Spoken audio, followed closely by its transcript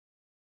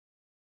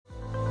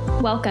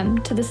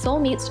Welcome to the Soul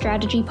Meet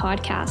Strategy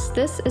podcast.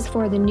 This is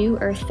for the new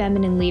earth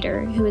feminine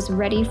leader who is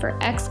ready for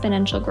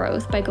exponential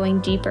growth by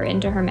going deeper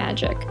into her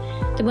magic.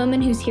 The woman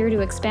who's here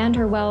to expand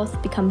her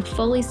wealth, become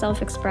fully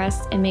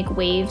self-expressed, and make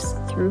waves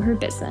through her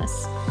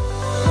business.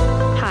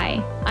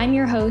 Hi, I'm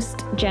your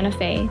host, Jenna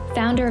Fay,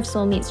 founder of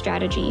Soul Meet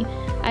Strategy.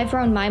 I've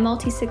grown my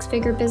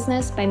multi-six-figure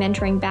business by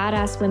mentoring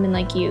badass women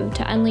like you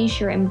to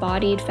unleash your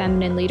embodied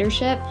feminine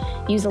leadership,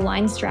 use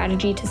aligned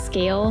strategy to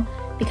scale,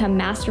 become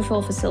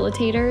masterful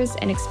facilitators,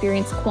 and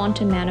experience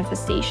quantum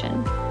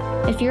manifestation.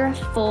 If you're a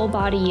full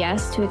body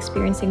yes to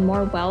experiencing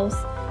more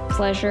wealth,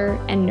 pleasure,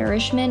 and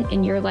nourishment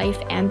in your life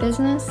and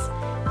business,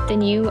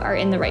 then you are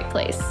in the right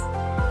place.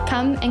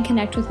 Come and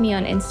connect with me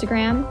on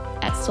Instagram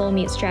at Soul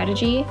Meet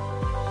Strategy,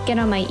 get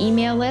on my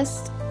email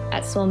list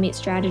at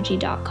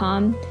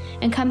soulmeetstrategy.com,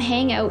 and come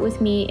hang out with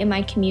me in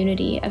my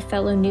community of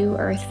fellow New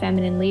Earth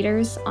feminine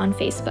leaders on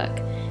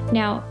Facebook.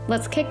 Now,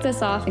 let's kick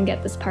this off and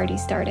get this party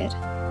started.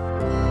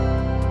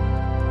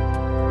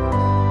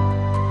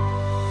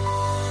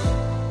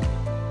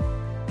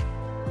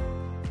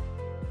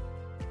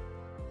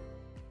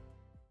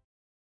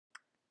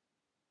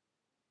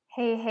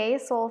 Hey,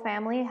 soul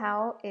family,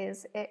 how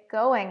is it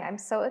going? I'm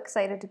so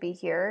excited to be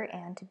here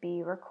and to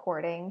be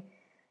recording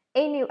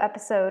a new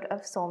episode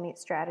of Soul Meet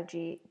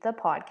Strategy, the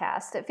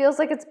podcast. It feels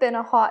like it's been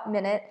a hot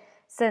minute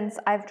since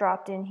I've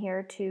dropped in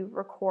here to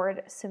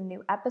record some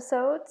new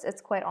episodes.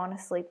 It's quite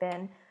honestly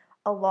been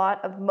a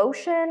lot of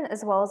motion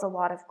as well as a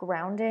lot of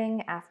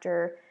grounding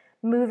after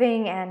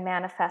moving and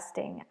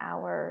manifesting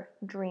our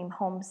dream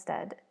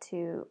homestead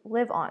to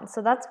live on.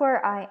 So that's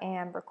where I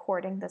am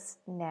recording this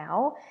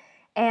now.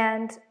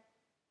 And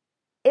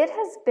it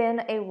has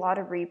been a lot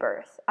of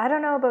rebirth. I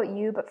don't know about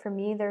you, but for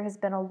me, there has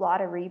been a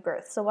lot of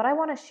rebirth. So what I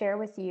want to share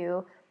with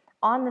you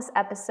on this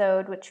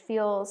episode, which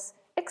feels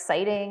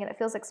exciting and it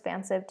feels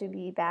expansive to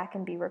be back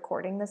and be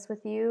recording this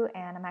with you.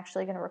 And I'm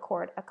actually going to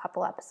record a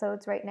couple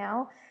episodes right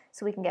now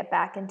so we can get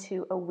back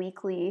into a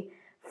weekly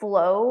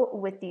flow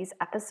with these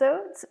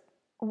episodes.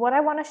 What I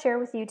want to share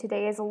with you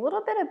today is a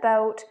little bit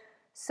about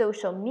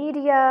social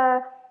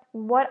media,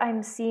 what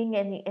I'm seeing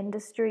in the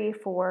industry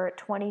for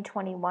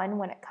 2021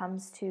 when it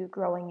comes to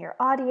growing your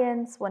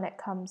audience, when it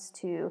comes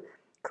to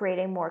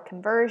creating more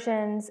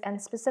conversions,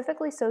 and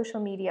specifically social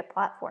media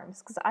platforms.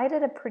 Because I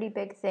did a pretty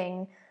big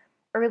thing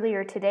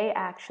earlier today,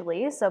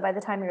 actually. So by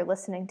the time you're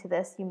listening to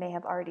this, you may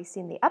have already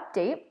seen the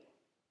update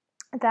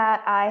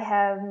that I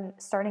am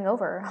starting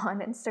over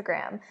on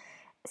Instagram.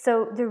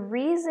 So the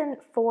reason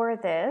for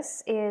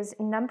this is,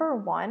 number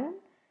one,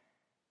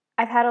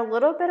 I've had a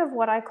little bit of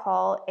what I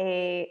call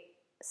a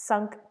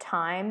sunk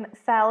time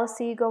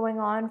fallacy going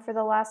on for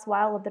the last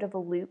while, a bit of a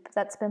loop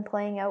that's been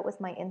playing out with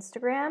my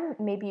Instagram.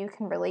 Maybe you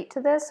can relate to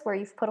this, where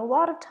you've put a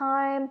lot of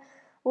time,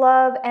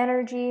 love,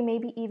 energy,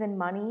 maybe even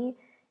money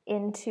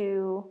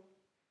into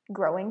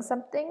growing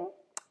something,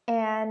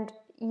 and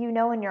you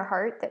know in your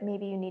heart that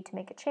maybe you need to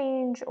make a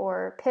change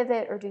or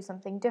pivot or do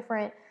something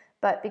different,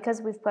 but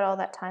because we've put all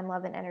that time,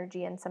 love, and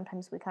energy in,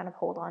 sometimes we kind of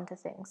hold on to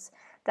things.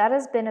 That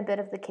has been a bit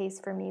of the case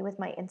for me with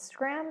my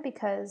Instagram,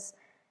 because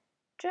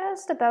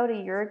just about a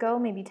year ago,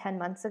 maybe 10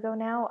 months ago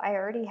now, I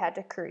already had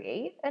to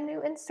create a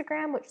new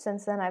Instagram, which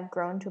since then I've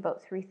grown to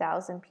about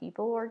 3,000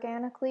 people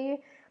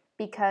organically,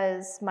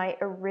 because my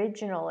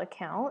original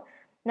account,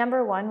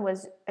 number one,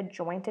 was a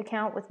joint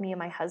account with me and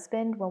my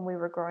husband when we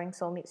were growing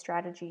Soul Meet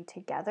Strategy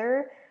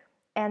together.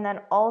 And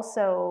then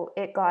also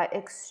it got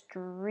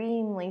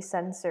extremely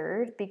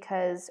censored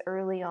because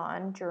early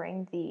on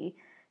during the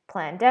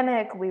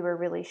pandemic, we were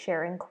really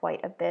sharing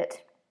quite a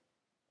bit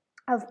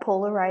of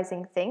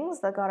polarizing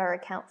things that got our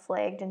account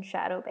flagged and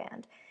shadow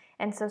banned.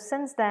 And so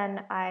since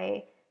then,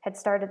 I had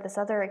started this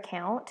other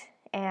account,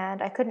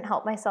 and I couldn't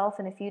help myself,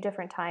 and a few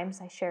different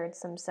times I shared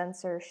some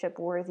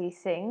censorship-worthy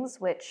things,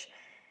 which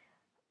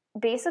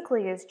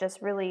basically is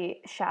just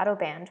really shadow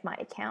banned my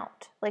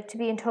account. Like, to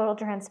be in total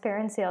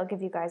transparency, I'll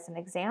give you guys an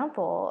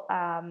example.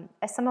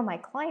 Some of my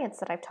clients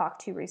that I've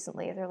talked to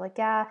recently, they're like,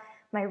 yeah,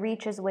 my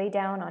reach is way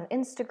down on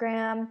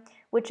Instagram,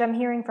 which I'm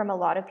hearing from a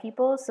lot of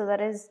people. So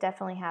that is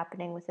definitely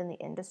happening within the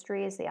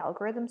industry as the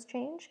algorithms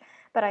change.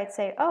 But I'd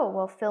say, oh,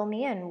 well, fill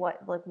me in.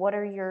 What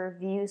are your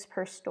views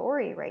per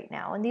story right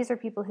now? And these are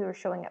people who are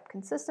showing up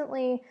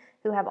consistently,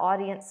 who have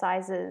audience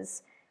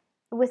sizes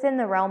within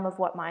the realm of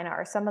what mine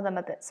are. Some of them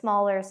a bit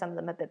smaller, some of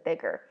them a bit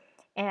bigger.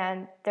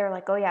 And they're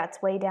like, oh yeah,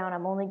 it's way down.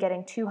 I'm only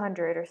getting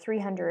 200 or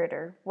 300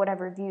 or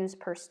whatever views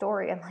per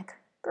story. I'm like,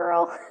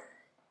 girl,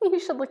 you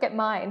should look at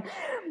mine.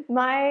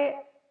 My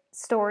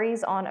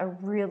stories on a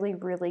really,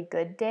 really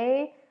good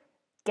day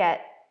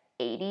get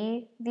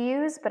 80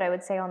 views, but I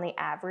would say on the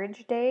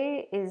average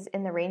day is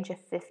in the range of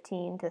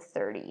 15 to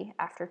 30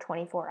 after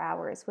 24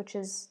 hours, which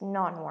is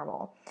not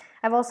normal.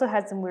 I've also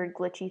had some weird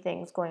glitchy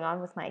things going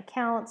on with my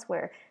accounts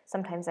where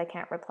sometimes I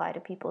can't reply to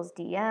people's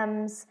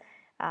DMs.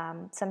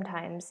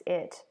 Sometimes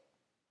it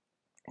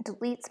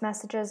deletes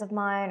messages of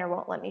mine or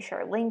won't let me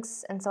share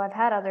links. And so I've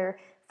had other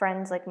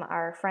friends, like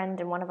our friend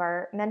and one of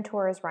our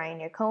mentors,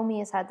 Ryan Yakomi,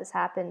 has had this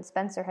happen.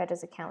 Spencer had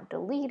his account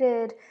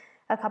deleted.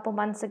 a couple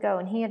months ago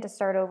and he had to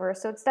start over.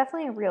 So it's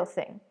definitely a real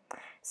thing.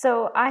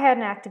 So I had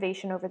an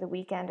activation over the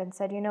weekend and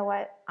said, you know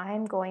what?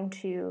 I'm going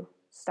to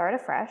start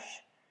afresh.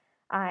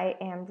 I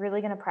am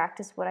really going to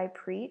practice what I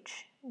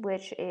preach,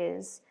 which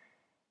is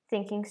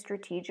thinking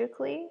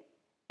strategically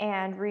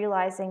and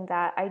realizing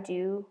that I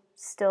do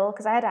still,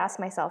 because I had to ask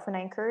myself, and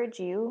I encourage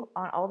you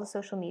on all the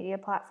social media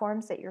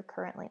platforms that you're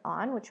currently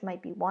on, which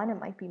might be one, it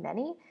might be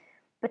many,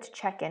 but to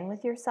check in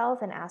with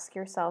yourself and ask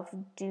yourself,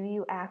 do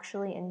you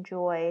actually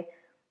enjoy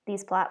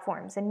these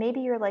platforms? And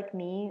maybe you're like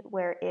me,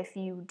 where if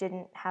you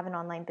didn't have an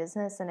online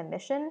business and a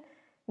mission,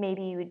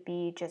 maybe you would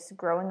be just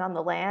growing on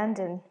the land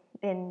and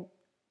in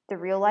the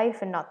real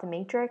life and not the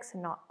matrix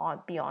and not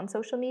on beyond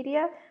social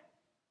media,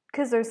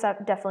 because there's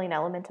definitely an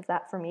element of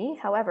that for me.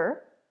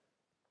 However,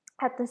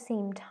 at the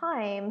same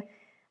time,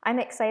 I'm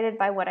excited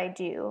by what I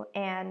do.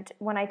 And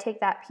when I take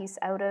that piece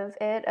out of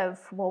it, of,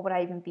 well, would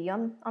I even be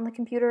on the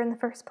computer in the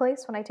first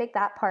place? When I take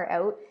that part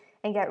out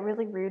and get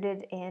really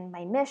rooted in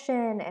my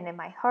mission and in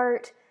my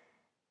heart,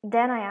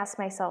 then I ask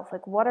myself,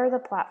 like, what are the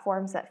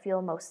platforms that feel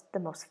the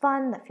most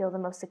fun, that feel the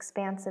most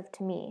expansive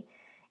to me?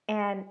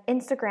 And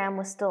Instagram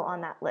was still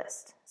on that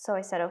list. So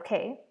I said,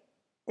 okay,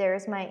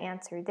 there's my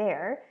answer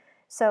there.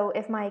 So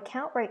if my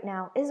account right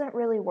now isn't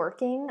really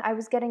working, I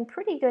was getting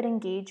pretty good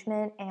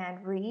engagement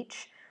and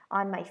reach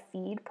on my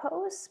feed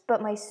posts,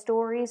 but my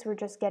stories were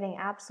just getting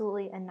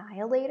absolutely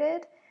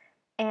annihilated.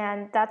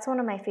 And that's one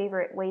of my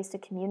favorite ways to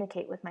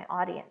communicate with my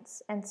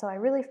audience. And so I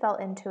really fell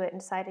into it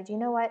and decided, you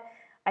know what?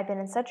 I've been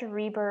in such a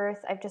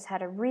rebirth. I've just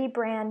had a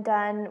rebrand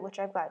done, which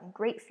I've gotten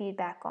great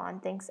feedback on.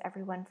 Thanks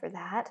everyone for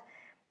that.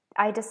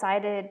 I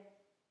decided,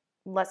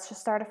 let's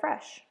just start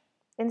afresh.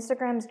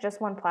 Instagram's just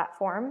one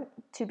platform.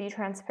 To be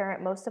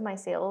transparent, most of my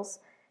sales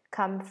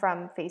come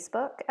from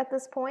Facebook at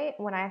this point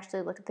when I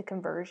actually look at the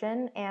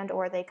conversion, and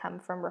or they come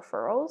from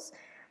referrals.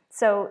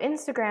 So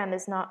Instagram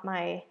is not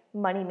my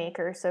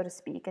moneymaker, so to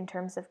speak, in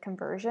terms of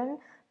conversion,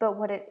 but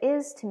what it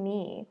is to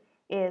me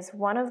is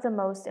one of the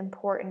most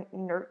important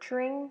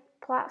nurturing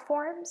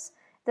platforms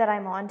that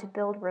I'm on to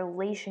build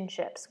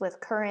relationships with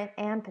current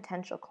and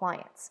potential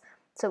clients.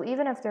 So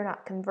even if they're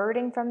not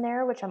converting from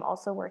there, which I'm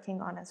also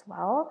working on as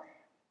well,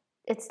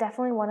 it's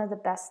definitely one of the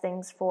best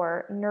things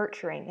for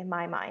nurturing in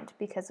my mind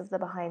because of the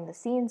behind the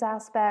scenes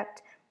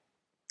aspect,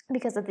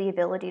 because of the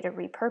ability to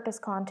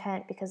repurpose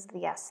content, because of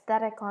the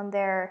aesthetic on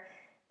there.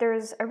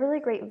 There's a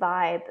really great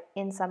vibe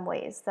in some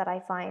ways that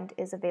I find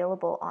is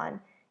available on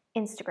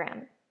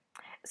Instagram.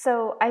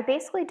 So I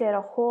basically did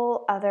a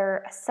whole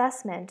other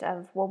assessment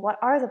of, well, what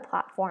are the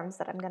platforms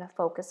that I'm going to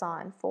focus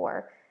on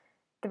for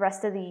the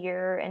rest of the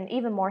year, and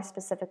even more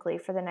specifically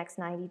for the next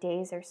 90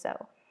 days or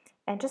so,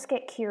 and just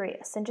get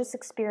curious and just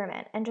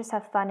experiment and just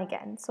have fun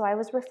again. So I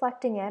was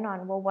reflecting in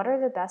on, well, what are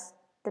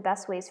the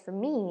best ways for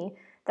me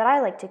that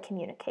I like to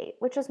communicate,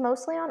 which is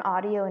mostly on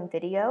audio and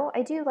video.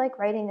 I do like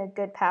writing a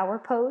good power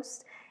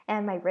post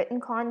and my written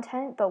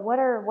content, but what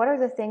are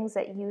the things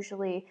that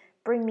usually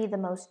bring me the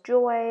most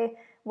joy?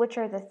 Which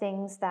are the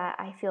things that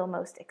I feel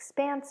most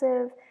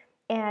expansive?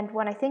 And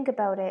when I think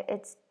about it,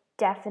 it's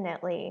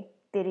definitely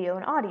video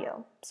and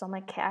audio. So I'm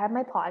like, I have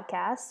my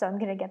podcast, so I'm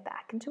going to get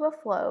back into a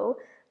flow,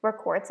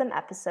 record some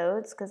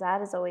episodes, because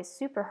that is always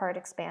super hard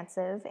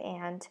expansive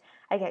and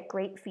I get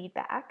great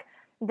feedback.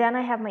 Then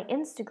I have my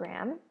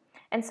Instagram.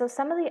 And so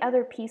some of the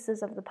other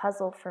pieces of the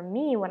puzzle for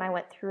me when I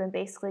went through and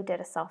basically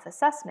did a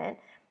self-assessment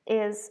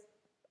is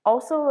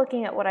also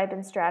looking at what I've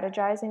been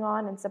strategizing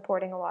on and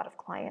supporting a lot of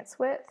clients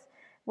with,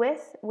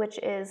 which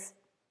is,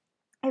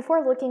 if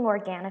we're looking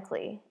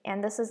organically,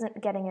 and this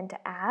isn't getting into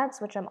ads,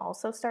 which I'm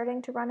also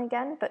starting to run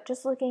again, but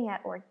just looking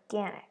at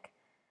organic,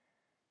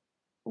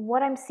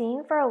 what I'm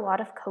seeing for a lot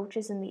of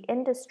coaches in the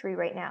industry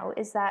right now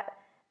is that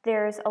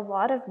there's a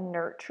lot of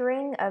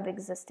nurturing of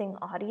existing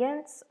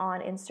audience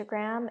on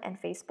Instagram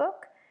and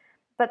Facebook,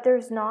 but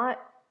there's not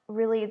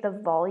really the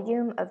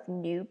volume of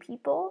new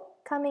people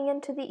coming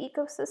into the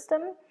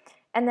ecosystem.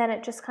 And then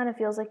it just kind of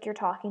feels like you're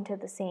talking to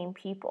the same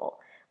people,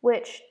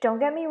 which, don't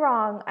get me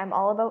wrong, I'm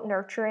all about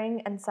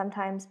nurturing, and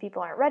sometimes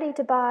people aren't ready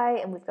to buy,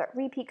 and we've got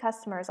repeat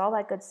customers, all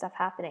that good stuff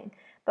happening.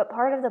 But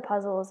part of the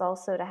puzzle is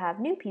also to have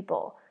new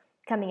people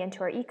coming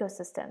into our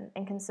ecosystem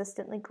and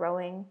consistently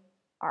growing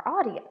our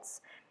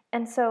audience.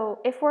 And so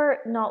if we're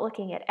not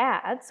looking at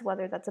ads,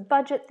 whether that's a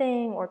budget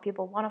thing or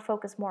people want to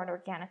focus more on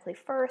organically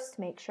first,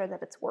 make sure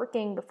that it's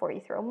working before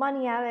you throw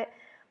money at it,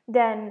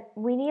 then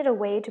we need a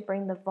way to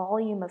bring the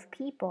volume of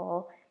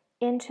people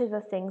into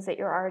the things that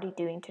you're already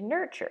doing to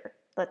nurture.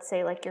 Let's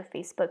say like your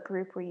Facebook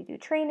group where you do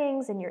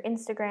trainings, and your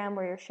Instagram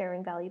where you're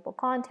sharing valuable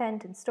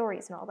content and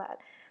stories and all that.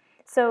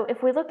 So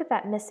if we look at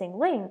that missing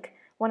link,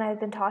 when I've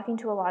been talking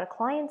to a lot of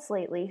clients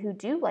lately who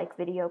do like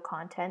video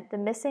content, the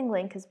missing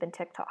link has been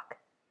TikTok.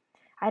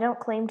 I don't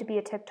claim to be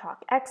a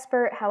TikTok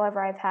expert.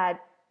 However, I've had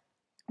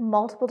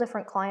multiple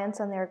different clients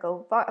on there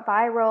go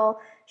viral,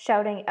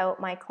 shouting out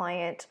my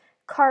client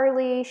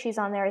Carly, she's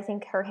on there. I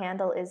think her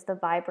handle is the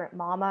Vibrant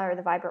Mama, or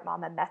the Vibrant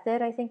Mama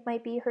Method, I think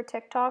might be her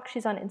TikTok.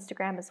 She's on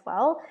Instagram as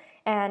well.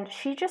 And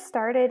she just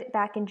started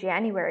back in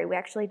January. We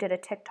actually did a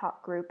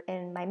TikTok group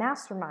in my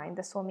mastermind,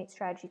 the Soulmate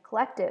Strategy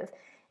Collective.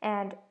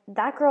 And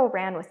that girl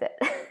ran with it.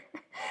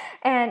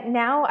 And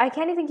now I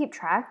can't even keep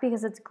track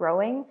because it's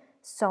growing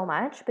so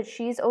much, but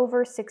she's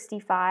over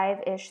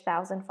 65-ish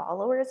thousand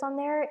followers on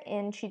there,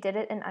 and she did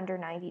it in under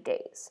 90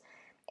 days.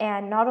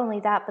 And not only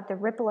that, but the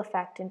ripple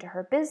effect into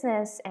her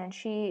business, and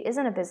she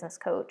isn't a business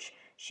coach.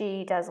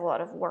 She does a lot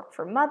of work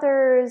for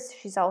mothers.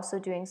 She's also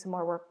doing some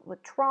more work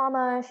with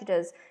trauma.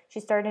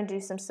 She's starting to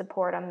do some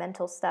support on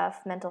mental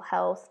stuff, mental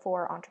health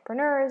for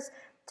entrepreneurs.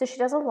 So she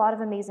does a lot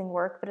of amazing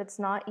work, but it's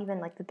not even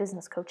like the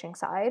business coaching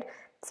side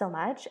so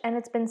much. And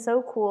it's been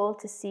so cool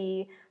to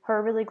see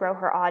her really grow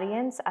her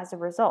audience as a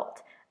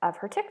result of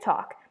her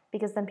TikTok,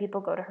 because then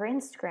people go to her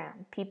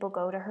Instagram, people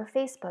go to her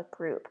Facebook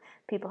group,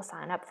 people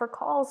sign up for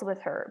calls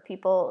with her,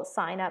 people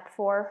sign up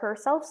for her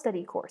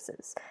self-study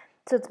courses.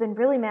 So it's been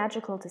really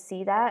magical to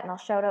see that. And I'll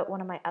shout out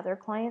one of my other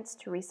clients,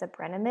 Teresa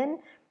Brenneman.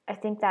 I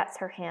think that's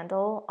her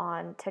handle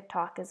on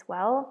TikTok as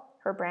well.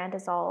 Her brand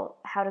is all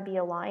How to Be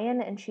a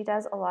Lion, and she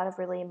does a lot of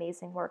really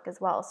amazing work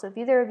as well. So if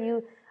either of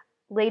you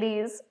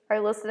ladies are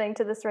listening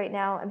to this right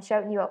now, I'm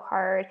shouting you out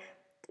hard.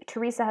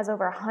 Teresa has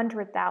over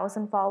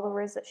 100,000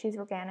 followers that she's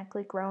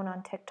organically grown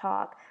on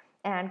TikTok,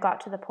 and got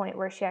to the point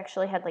where she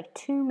actually had like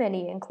too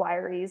many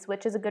inquiries,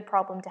 which is a good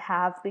problem to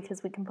have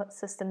because we can put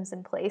systems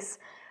in place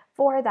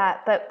for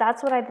that. But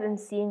that's what I've been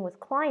seeing with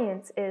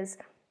clients, is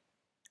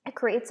it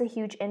creates a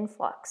huge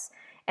influx.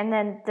 And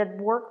then the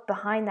work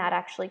behind that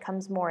actually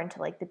comes more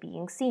into like the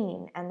being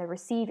seen and the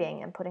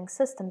receiving and putting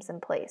systems in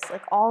place,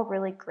 like all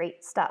really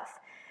great stuff.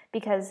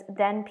 Because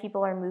then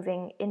people are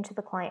moving into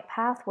the client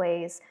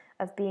pathways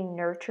of being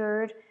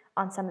nurtured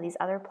on some of these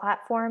other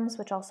platforms,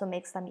 which also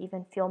makes them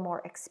even feel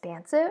more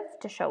expansive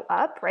to show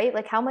up, right?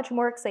 Like how much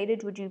more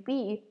excited would you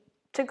be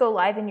to go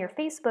live in your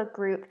Facebook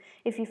group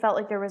if you felt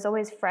like there was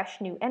always fresh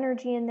new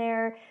energy in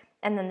there?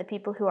 And then the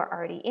people who are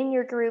already in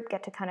your group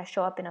get to kind of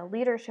show up in a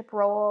leadership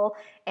role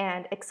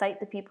and excite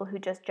the people who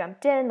just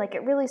jumped in. Like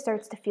it really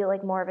starts to feel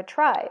like more of a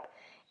tribe.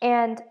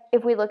 And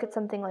if we look at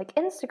something like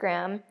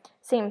Instagram,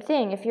 same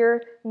thing. If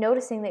you're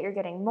noticing that you're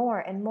getting more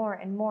and more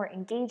and more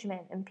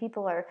engagement and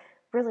people are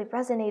really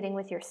resonating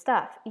with your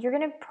stuff, you're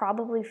going to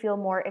probably feel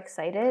more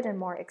excited and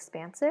more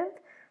expansive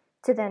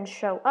to then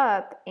show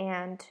up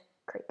and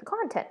create the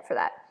content for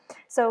that.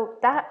 So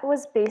that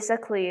was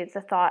basically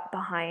the thought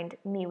behind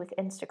me with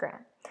Instagram.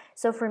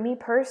 So for me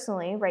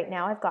personally, right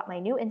now I've got my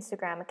new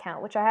Instagram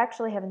account, which I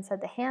actually haven't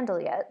said the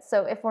handle yet.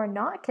 So if we're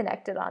not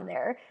connected on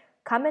there,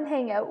 come and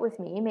hang out with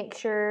me. Make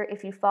sure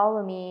if you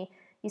follow me,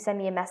 you send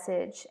me a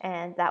message,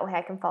 and that way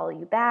I can follow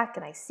you back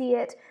and I see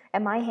it.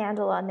 And my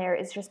handle on there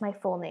is just my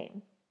full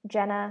name,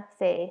 Jenna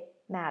Faye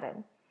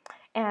Madden.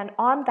 And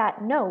on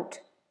that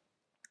note,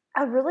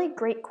 a really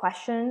great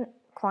question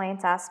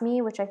clients ask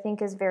me, which I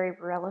think is very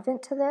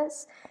relevant to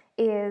this,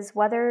 is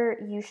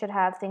whether you should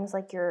have things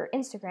like your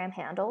Instagram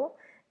handle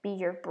be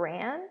your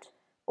brand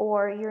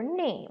or your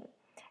name.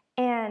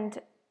 And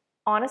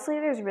honestly,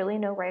 there's really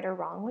no right or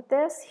wrong with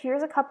this.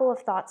 Here's a couple of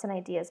thoughts and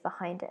ideas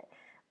behind it.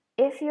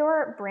 If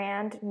your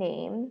brand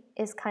name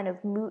is kind of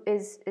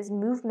is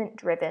movement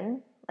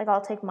driven, like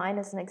I'll take mine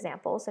as an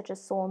example, such as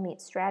Soulmate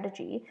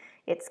Strategy.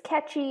 It's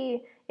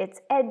catchy,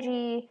 it's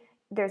edgy,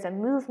 there's a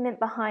movement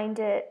behind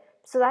it.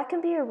 So that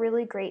can be a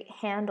really great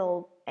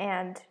handle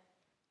and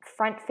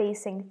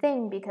front-facing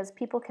thing because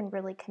people can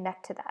really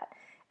connect to that.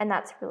 And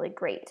that's really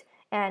great.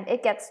 And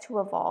it gets to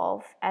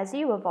evolve as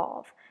you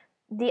evolve.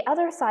 The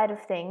other side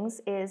of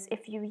things is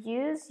if you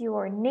use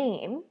your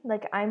name,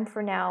 like I'm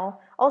for now,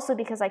 also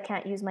because I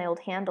can't use my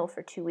old handle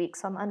for 2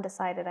 weeks, so I'm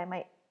undecided. I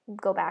might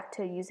go back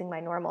to using my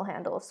normal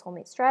handle of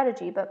Soulmate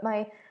Strategy, but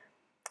my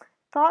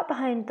thought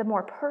behind the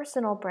more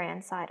personal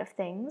brand side of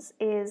things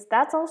is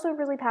that's also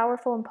really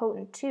powerful and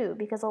potent too,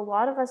 because a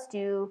lot of us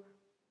do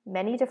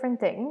many different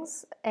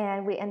things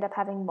and we end up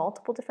having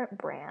multiple different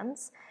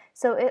brands.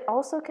 So it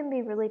also can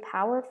be really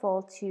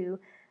powerful to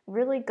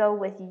really go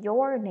with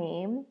your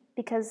name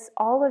because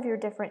all of your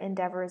different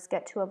endeavors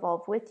get to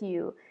evolve with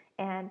you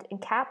and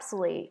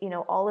encapsulate,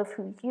 all of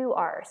who you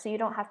are. So you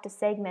don't have to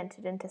segment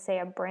it into, say,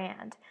 a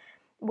brand,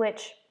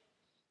 which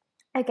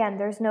again,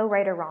 there's no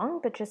right or wrong,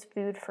 but just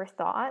food for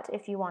thought.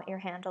 If you want your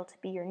handle to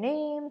be your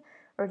name,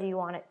 or do you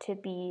want it to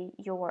be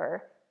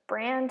your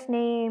brand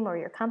name or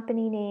your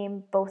company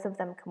name, both of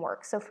them can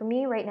work. So for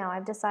me right now,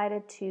 I've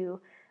decided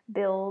to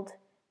build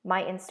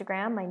my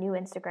Instagram, my new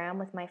Instagram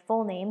with my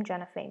full name,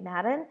 Jenna Faye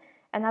Madden,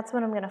 and that's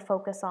what I'm going to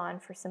focus on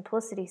for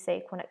simplicity's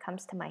sake when it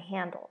comes to my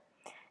handle.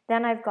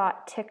 Then I've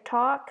got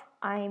TikTok.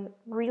 I'm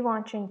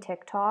relaunching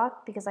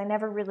TikTok because I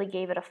never really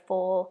gave it a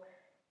full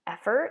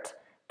effort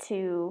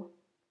to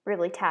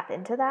really tap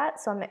into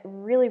that. So I'm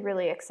really,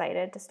 really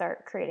excited to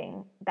start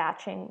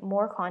batching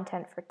more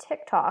content for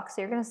TikTok.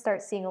 So you're going to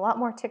start seeing a lot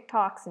more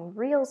TikToks and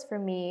reels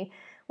from me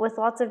with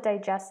lots of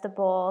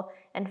digestible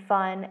and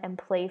fun and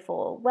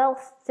playful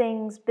wealth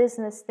things,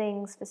 business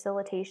things,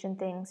 facilitation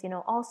things,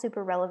 all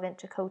super relevant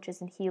to coaches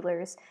and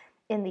healers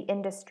in the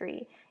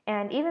industry.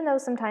 And even though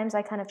sometimes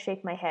I kind of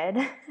shake my head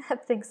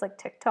at things like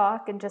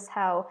TikTok and just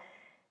how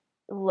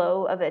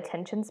low of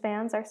attention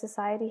spans our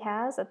society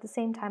has, at the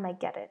same time, I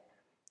get it.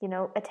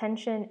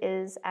 Attention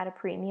is at a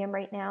premium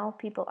right now.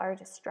 People are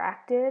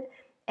distracted,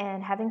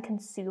 and having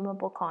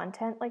consumable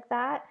content like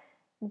that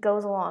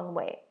goes a long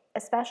way,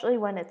 especially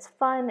when it's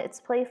fun, it's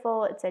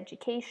playful, it's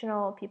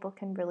educational, people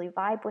can really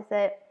vibe with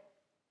it.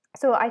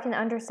 So I can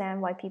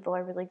understand why people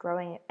are really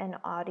growing an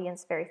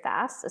audience very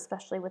fast,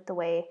 especially with the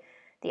way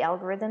the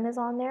algorithm is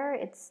on there.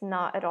 It's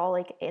not at all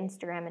like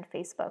Instagram and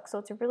Facebook. So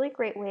it's a really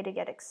great way to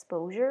get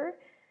exposure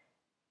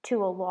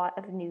to a lot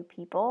of new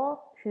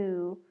people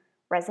who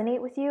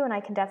resonate with you. And I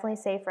can definitely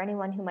say, for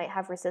anyone who might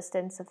have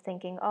resistance of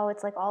thinking, oh,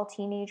 it's like all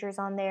teenagers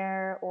on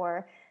there,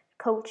 or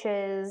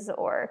coaches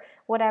or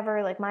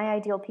whatever, like my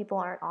ideal people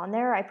aren't on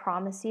there. I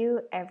promise you,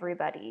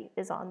 everybody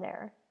is on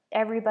there.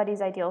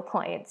 Everybody's ideal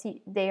clients,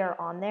 they are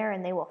on there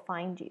and they will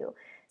find you.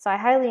 So I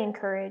highly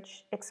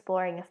encourage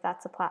exploring if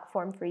that's a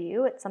platform for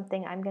you. It's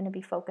something I'm going to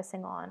be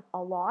focusing on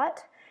a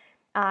lot.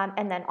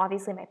 And then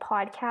obviously my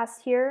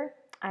podcast here.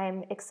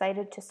 I'm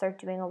excited to start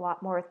doing a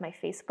lot more with my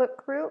Facebook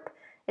group.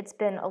 It's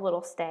been a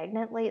little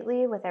stagnant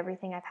lately with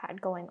everything I've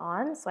had going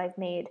on. So I've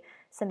made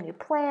some new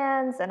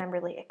plans and I'm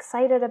really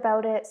excited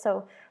about it.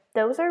 So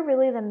those are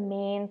really the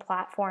main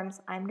platforms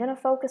I'm going to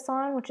focus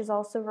on, which has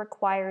also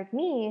required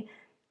me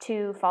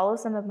to follow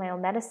some of my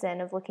own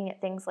medicine of looking at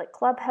things like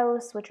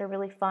Clubhouse, which are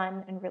really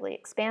fun and really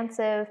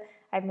expansive.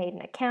 I've made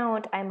an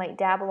account. I might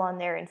dabble on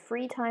there in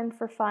free time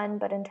for fun,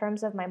 but in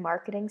terms of my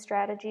marketing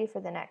strategy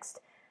for the next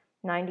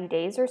 90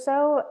 days or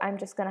so, I'm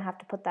just going to have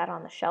to put that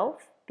on the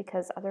shelf,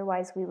 because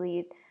otherwise we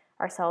lead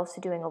ourselves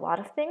to doing a lot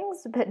of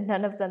things, but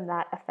none of them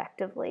that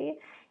effectively.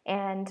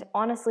 And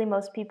honestly,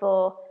 most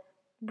people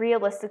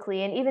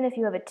realistically, and even if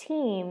you have a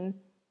team,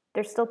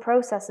 there's still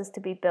processes to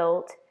be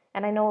built.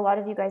 And I know a lot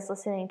of you guys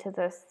listening to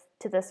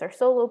this are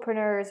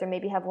solopreneurs or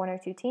maybe have one or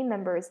two team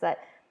members, that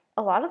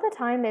a lot of the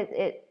time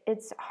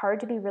it's hard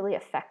to be really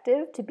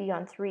effective to be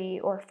on 3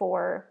 or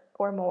 4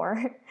 or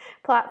more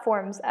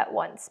platforms at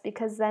once,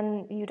 because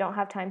then you don't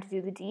have time to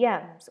do the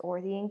DMs or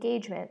the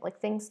engagement, like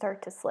things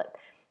start to slip.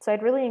 So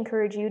I'd really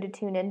encourage you to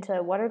tune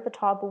into what are the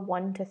top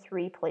 1 to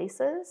 3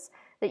 places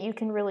that you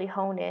can really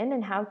hone in,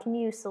 and how can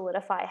you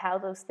solidify how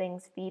those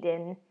things feed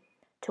in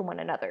to one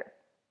another.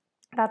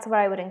 That's what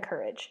I would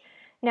encourage.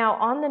 Now,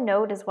 on the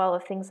note as well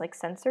of things like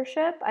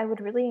censorship, I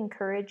would really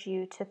encourage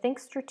you to think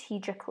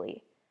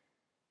strategically.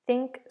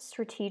 Think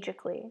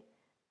strategically.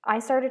 I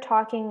started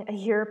talking a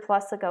year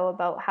plus ago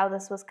about how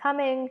this was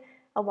coming.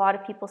 A lot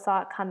of people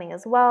saw it coming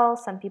as well.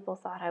 Some people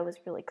thought I was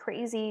really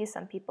crazy.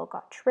 Some people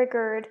got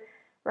triggered.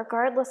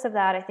 Regardless of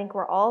that, I think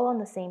we're all on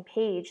the same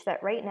page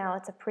that right now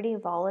it's a pretty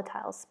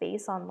volatile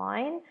space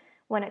online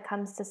when it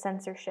comes to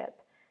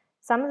censorship.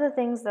 Some of the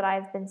things that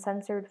I've been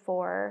censored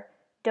for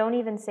don't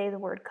even say the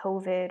word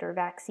COVID or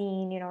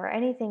vaccine, or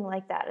anything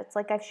like that. It's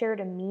like I've shared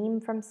a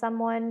meme from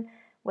someone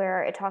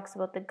where it talks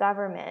about the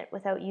government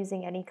without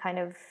using any kind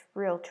of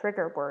real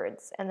trigger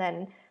words, and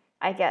then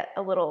I get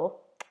a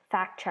little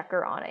fact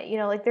checker on it.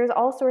 Like there's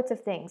all sorts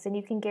of things, and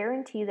you can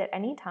guarantee that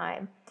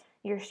anytime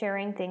you're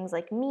sharing things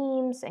like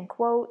memes and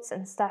quotes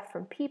and stuff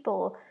from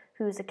people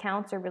whose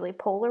accounts are really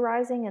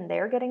polarizing and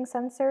they're getting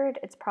censored,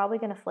 it's probably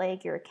going to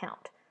flag your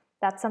account.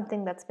 That's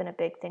something that's been a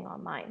big thing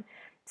online.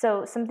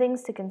 So some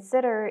things to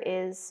consider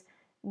is,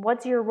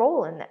 what's your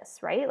role in this,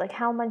 right? Like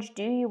how much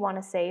do you want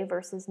to say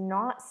versus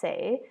not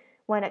say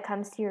when it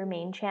comes to your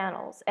main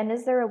channels? And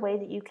is there a way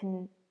that you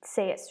can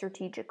say it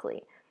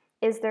strategically?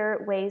 Is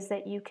there ways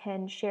that you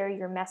can share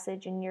your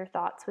message and your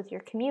thoughts with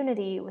your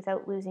community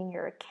without losing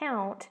your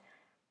account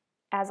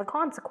as a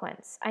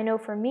consequence? I know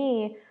for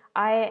me,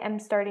 I am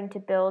starting to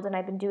build, and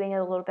I've been doing it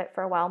a little bit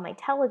for a while, my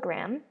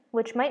Telegram,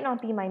 which might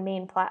not be my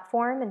main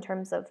platform in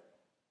terms of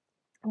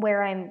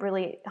where I'm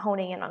really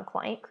honing in on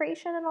client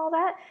creation and all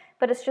that,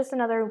 but it's just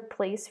another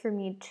place for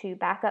me to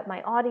back up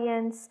my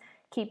audience,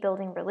 keep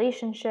building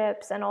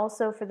relationships, and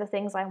also for the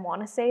things I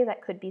want to say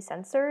that could be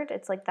censored.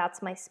 It's like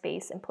that's my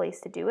space and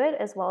place to do it,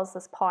 as well as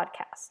this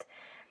podcast.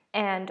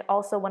 And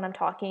also when I'm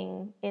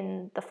talking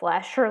in the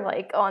flesh or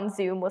like on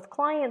Zoom with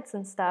clients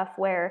and stuff,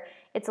 where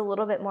it's a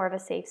little bit more of a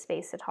safe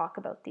space to talk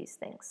about these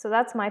things. So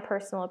that's my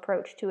personal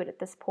approach to it at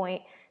this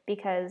point,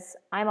 because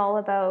I'm all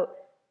about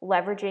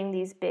leveraging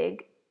these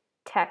big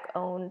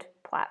tech-owned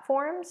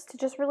platforms to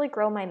just really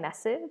grow my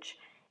message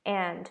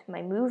and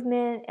my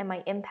movement and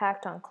my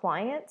impact on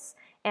clients.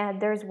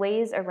 And there's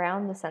ways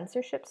around the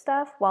censorship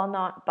stuff while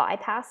not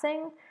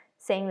bypassing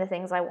saying the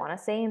things I want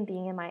to say and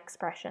being in my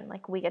expression.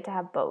 Like we get to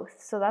have both.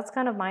 So that's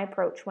kind of my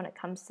approach when it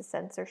comes to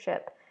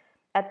censorship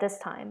at this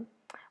time.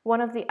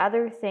 One of the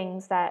other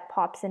things that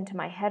pops into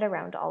my head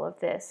around all of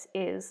this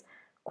is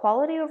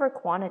quality over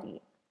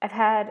quantity. I've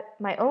had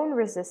my own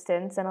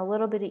resistance and a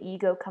little bit of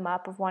ego come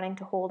up of wanting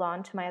to hold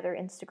on to my other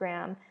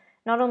Instagram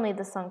not only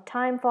the sunk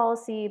time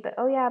fallacy, but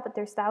oh yeah, but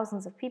there's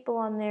thousands of people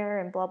on there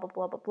and blah, blah,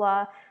 blah, blah,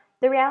 blah.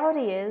 The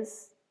reality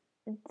is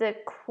the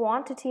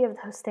quantity of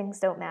those things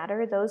don't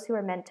matter. Those who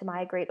are meant to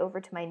migrate over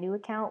to my new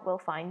account will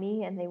find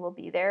me and they will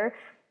be there.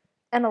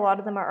 And a lot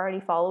of them are already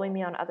following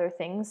me on other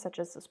things, such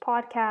as this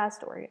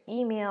podcast or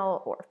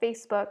email or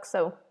Facebook.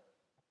 So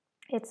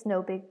it's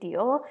no big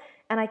deal.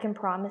 And I can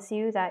promise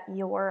you that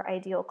your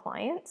ideal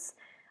clients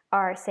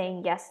are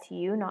saying yes to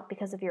you, not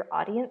because of your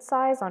audience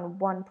size on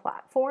one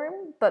platform,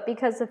 but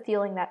because of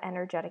feeling that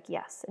energetic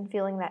yes and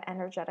feeling that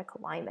energetic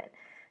alignment.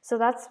 So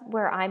that's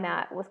where I'm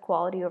at with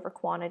quality over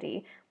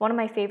quantity. One of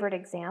my favorite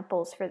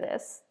examples for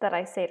this that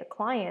I say to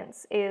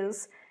clients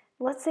is,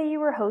 let's say you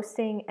were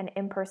hosting an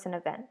in-person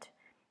event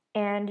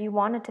and you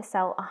wanted to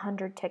sell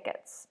 100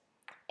 tickets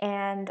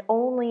and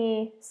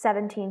only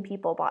 17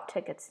 people bought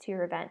tickets to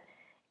your event.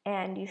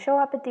 And you show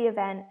up at the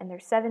event and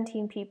there's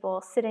 17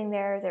 people sitting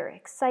there, they're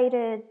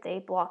excited, they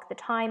block the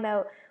time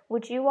out.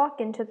 Would you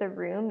walk into the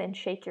room and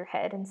shake your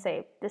head and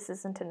say, this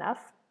isn't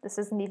enough, this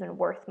isn't even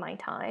worth my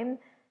time,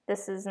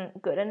 this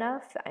isn't good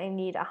enough, I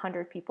need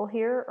 100 people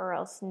here or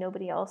else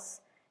nobody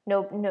else,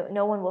 no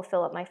one will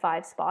fill up my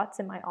 5 spots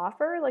in my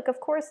offer? Like, of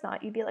course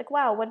not. You'd be like,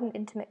 wow, what an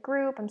intimate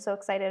group, I'm so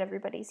excited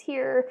everybody's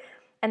here.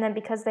 And then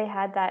because they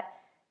had that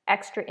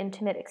extra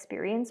intimate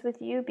experience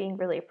with you being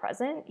really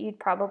present, you'd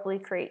probably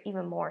create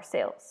even more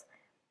sales.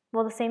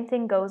 Well, the same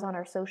thing goes on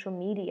our social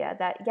media,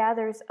 that yeah,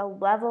 there's a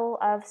level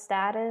of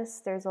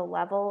status, there's a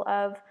level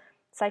of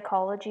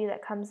psychology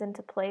that comes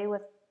into play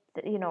with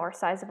our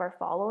size of our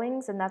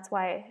followings, and that's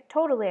why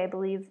I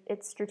believe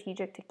it's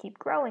strategic to keep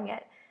growing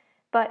it.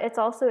 But it's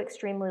also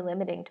extremely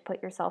limiting to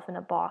put yourself in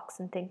a box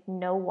and think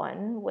no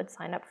one would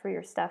sign up for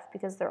your stuff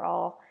because they're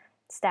all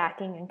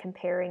stacking and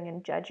comparing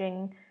and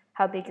judging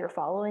how big your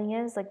following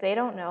is. Like, they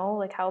don't know,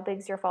 like, how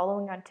big's your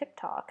following on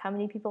TikTok? How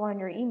many people on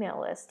your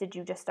email list? Did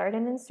you just start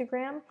an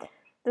Instagram?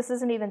 This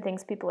isn't even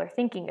things people are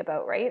thinking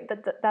about, right?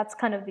 But that's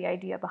kind of the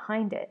idea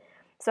behind it.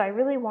 So I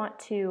really want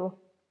to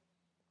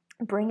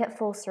bring it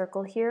full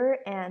circle here.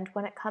 And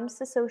when it comes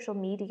to social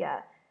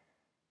media,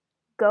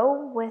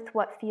 go with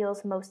what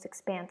feels most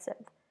expansive.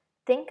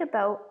 Think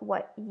about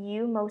what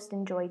you most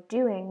enjoy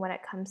doing when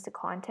it comes to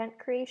content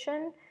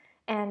creation,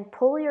 and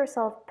pull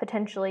yourself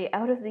potentially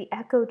out of the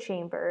echo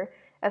chamber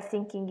of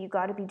thinking you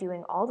got to be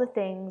doing all the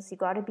things, you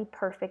got to be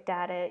perfect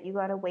at it, you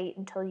got to wait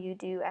until you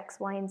do X,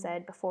 Y, and Z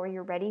before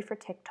you're ready for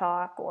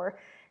TikTok or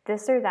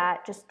this or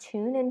that. Just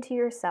tune into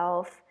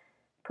yourself,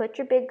 put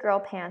your big girl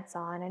pants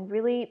on, and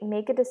really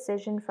make a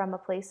decision from a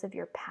place of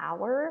your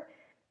power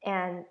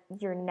and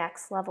your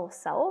next level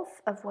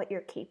self of what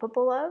you're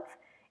capable of.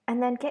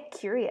 And then get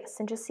curious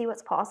and just see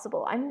what's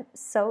possible. I'm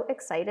so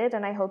excited,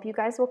 and I hope you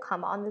guys will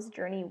come on this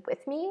journey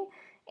with me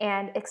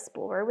and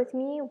explore with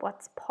me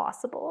what's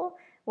possible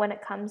when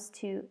it comes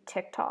to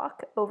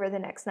TikTok over the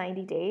next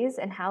 90 days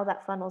and how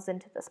that funnels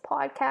into this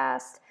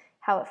podcast,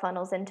 how it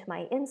funnels into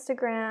my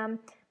Instagram,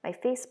 my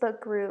Facebook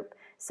group.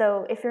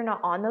 So if you're not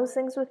on those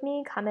things with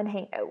me, come and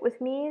hang out with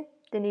me.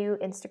 The new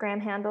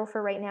Instagram handle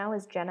for right now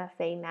is Jenna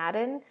Faye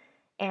Madden.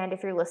 And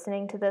if you're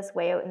listening to this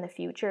way out in the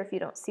future, if you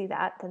don't see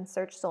that, then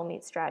search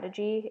Soulmate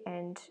Strategy,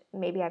 and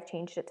maybe I've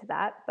changed it to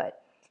that,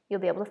 but you'll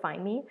be able to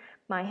find me.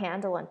 My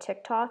handle on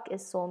TikTok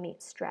is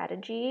Soulmate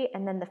Strategy,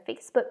 and then the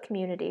Facebook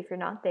community, if you're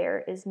not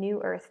there, is New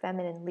Earth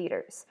Feminine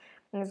Leaders.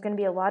 And there's going to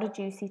be a lot of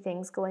juicy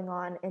things going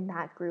on in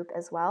that group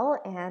as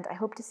well, and I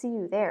hope to see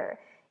you there.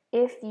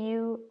 If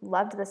you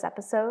loved this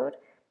episode,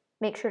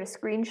 make sure to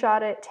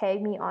screenshot it,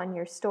 tag me on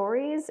your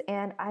stories,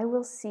 and I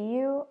will see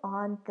you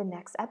on the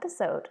next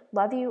episode.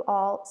 Love you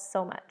all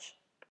so much.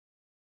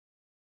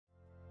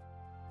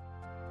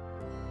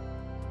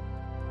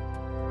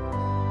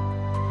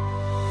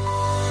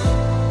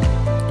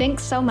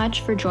 Thanks so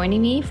much for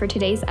joining me for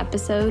today's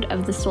episode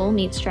of the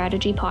Soulmate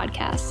Strategy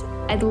podcast.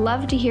 I'd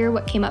love to hear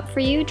what came up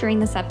for you during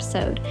this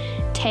episode.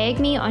 Tag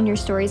me on your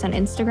stories on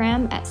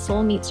Instagram at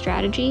Soulmate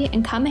Strategy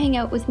and come hang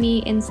out with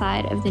me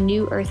inside of the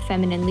New Earth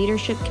Feminine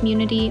Leadership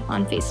community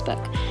on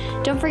Facebook.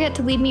 Don't forget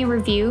to leave me a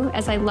review,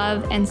 as I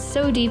love and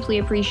so deeply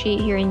appreciate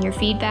hearing your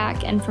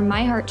feedback. And from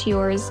my heart to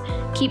yours,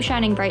 keep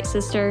shining bright,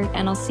 sister,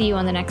 and I'll see you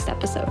on the next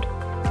episode.